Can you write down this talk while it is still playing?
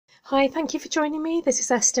Hi, thank you for joining me. This is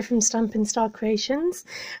Esther from Stampin Star Creations.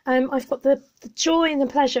 I've got the joy and the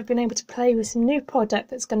pleasure of being able to play with some new product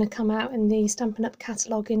that's going to come out in the Stampin' Up!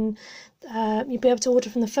 Catalogue. You'll be able to order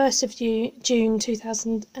from the 1st of June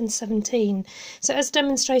 2017. So as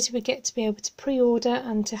demonstrated, we get to be able to pre-order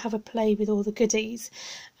and to have a play with all the goodies.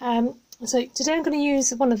 So today I'm going to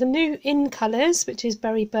use one of the new in colours, which is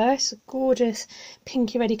Berry Burst, a gorgeous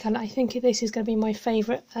pinky reddy colour. I think this is going to be my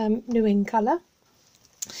favourite new in colour.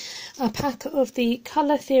 A pack of the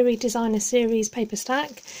Colour Theory Designer Series paper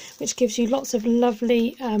stack, which gives you lots of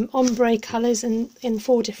lovely ombre colours in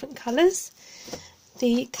 4 different colours.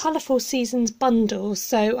 The Colourful Seasons bundle,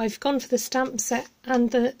 so I've gone for the stamp set and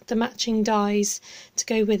the matching dies to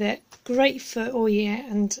go with it. Great for all year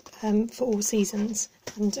and for all seasons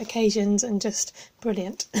and occasions, and just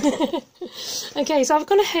brilliant. Okay, so I've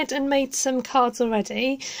gone ahead and made some cards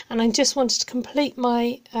already, and I just wanted to complete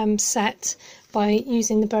my set by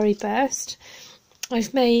using the Berry Burst.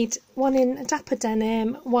 I've made one in Dapper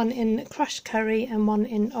Denim, one in Crushed Curry and one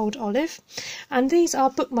in Old Olive, and these are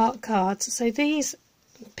bookmark cards, so these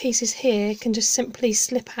pieces here can just simply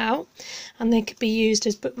slip out and they could be used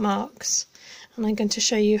as bookmarks, and I'm going to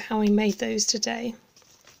show you how I made those today.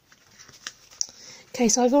 Okay,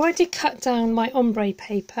 so I've already cut down my ombre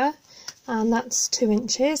paper, and that's 2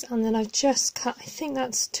 inches, and then I've just cut, I think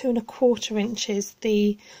that's 2 1/4 inches,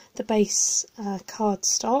 the base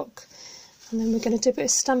cardstock, and then we're going to do a bit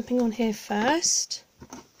of stamping on here first.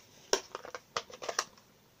 I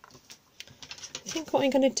think what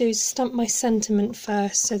I'm going to do is stamp my sentiment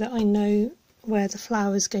first so that I know where the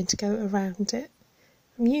flower is going to go around it.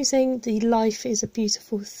 I'm using the Life is a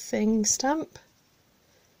Beautiful Thing stamp.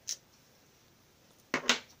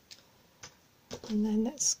 And then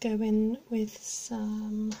let's go in with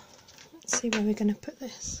some, let's see where we're going to put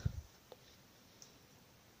this.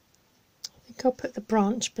 I think I'll put the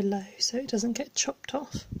branch below so it doesn't get chopped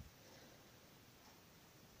off.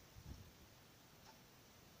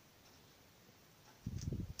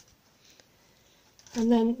 And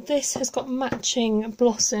then this has got matching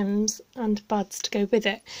blossoms and buds to go with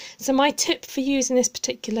it. So my tip for using this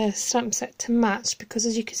particular stamp set to match, because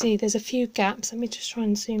as you can see there's a few gaps, let me just try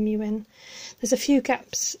and zoom you in. There's a few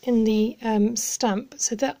gaps in the stamp,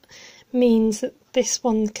 so that means that this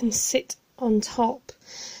one can sit on top.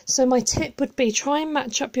 So my tip would be try and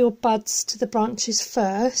match up your buds to the branches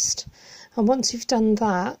first, and once you've done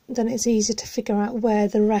that, then it's easier to figure out where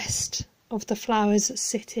the rest of the flowers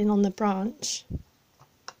sit in on the branch.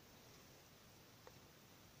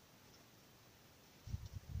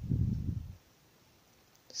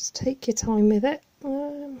 Just take your time with it.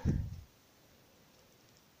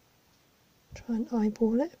 Try and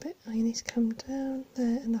eyeball it a bit. I need to come down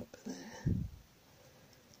there and up there.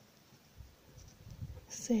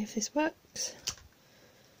 Let's see if this works.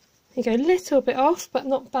 There you go, a little bit off, but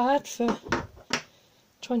not bad for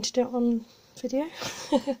trying to do it on video.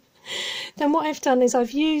 Then what I've done is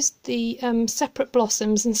I've used the separate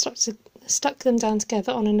blossoms and stuck them down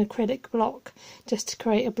together on an acrylic block just to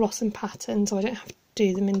create a blossom pattern, so I don't have to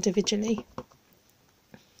do them individually.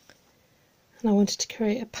 And I wanted to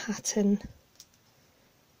create a pattern.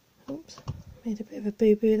 Oops, made a bit of a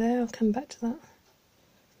boo-boo there, I'll come back to that.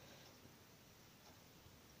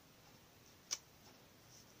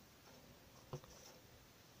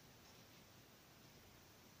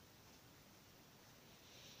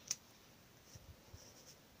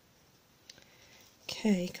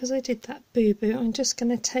 Okay, because I did that boo-boo, I'm just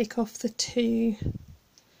going to take off the 2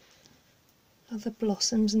 other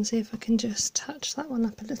blossoms and see if I can just touch that one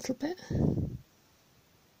up a little bit.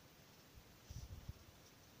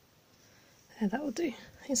 There, that will do.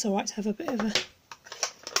 It's alright to have a bit of a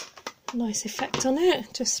nice effect on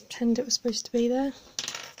it, just pretend it was supposed to be there.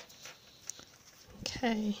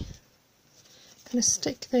 Okay, I'm going to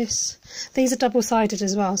stick this, these are double-sided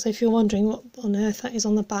as well, so if you're wondering what on earth that is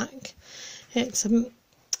on the back, it's a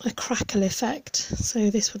crackle effect, so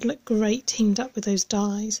this would look great teamed up with those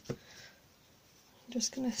dies. I'm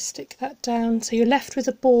just going to stick that down, so you're left with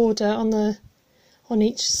a border on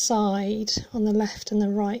each side, on the left and the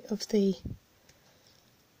right of the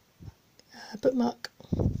bookmark.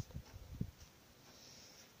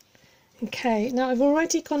 Okay, now I've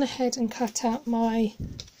already gone ahead and cut out my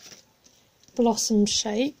blossom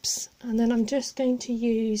shapes, and then I'm just going to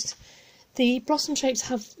use the blossom shapes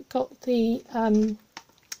have got the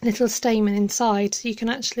little stamen inside, so you can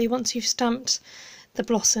actually, once you've stamped the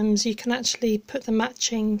blossoms, you can actually put the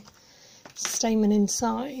matching stamen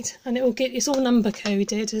inside, and it will get, it's all number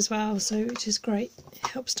coded as well, so which is great, it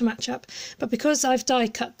helps to match up. But because I've die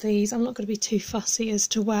cut these, I'm not going to be too fussy as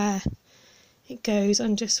to where it goes,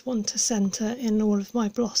 and just want to centre in all of my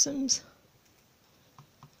blossoms.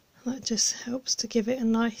 That just helps to give it a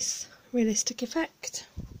nice realistic effect.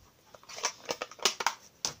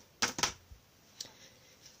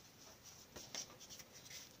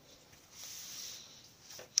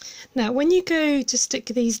 Now when you go to stick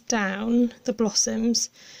these down, the blossoms,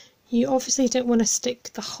 you obviously don't want to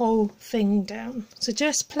stick the whole thing down, so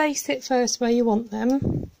just place it first where you want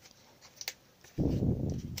them.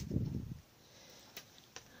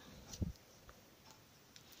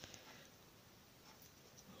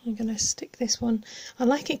 I'm going to stick this one. I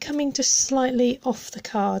like it coming just slightly off the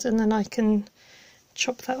card, and then I can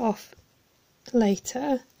chop that off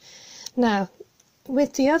later. Now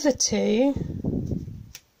with the other two,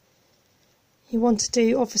 you want to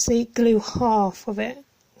do obviously glue half of it.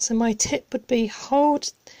 So my tip would be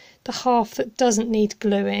hold the half that doesn't need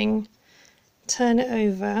gluing, turn it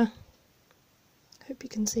over, hope you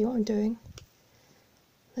can see what I'm doing,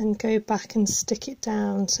 then go back and stick it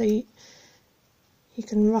down so you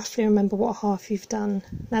can roughly remember what half you've done.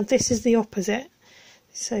 Now this is the opposite,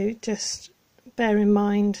 so just bear in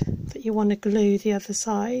mind that you want to glue the other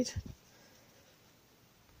side,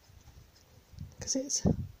 because it's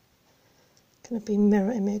going to be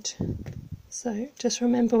mirror image. So just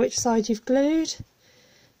remember which side you've glued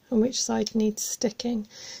and which side needs sticking.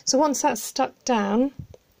 So once that's stuck down,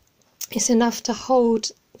 it's enough to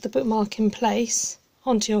hold the bookmark in place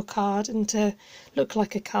onto your card and to look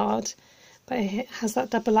like a card, but it has that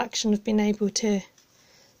double action of being able to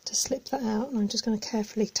slip that out. And I'm just going to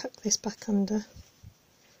carefully tuck this back under.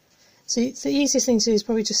 So the easiest thing to do is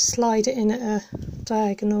probably just slide it in at a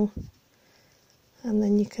diagonal, and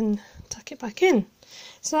then you can tuck it back in.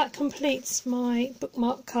 So that completes my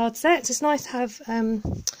bookmark card set. It's nice to have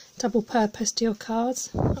double purpose to your cards.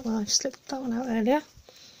 That one, I just slipped that one out earlier.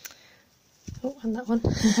 Oh, and that one.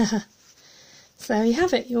 So there you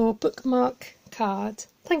have it, your bookmark card.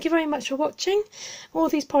 Thank you very much for watching. All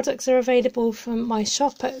these products are available from my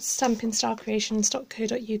shop at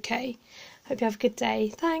stampinstarcreations.co.uk. Hope you have a good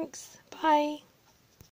day. Thanks. Bye.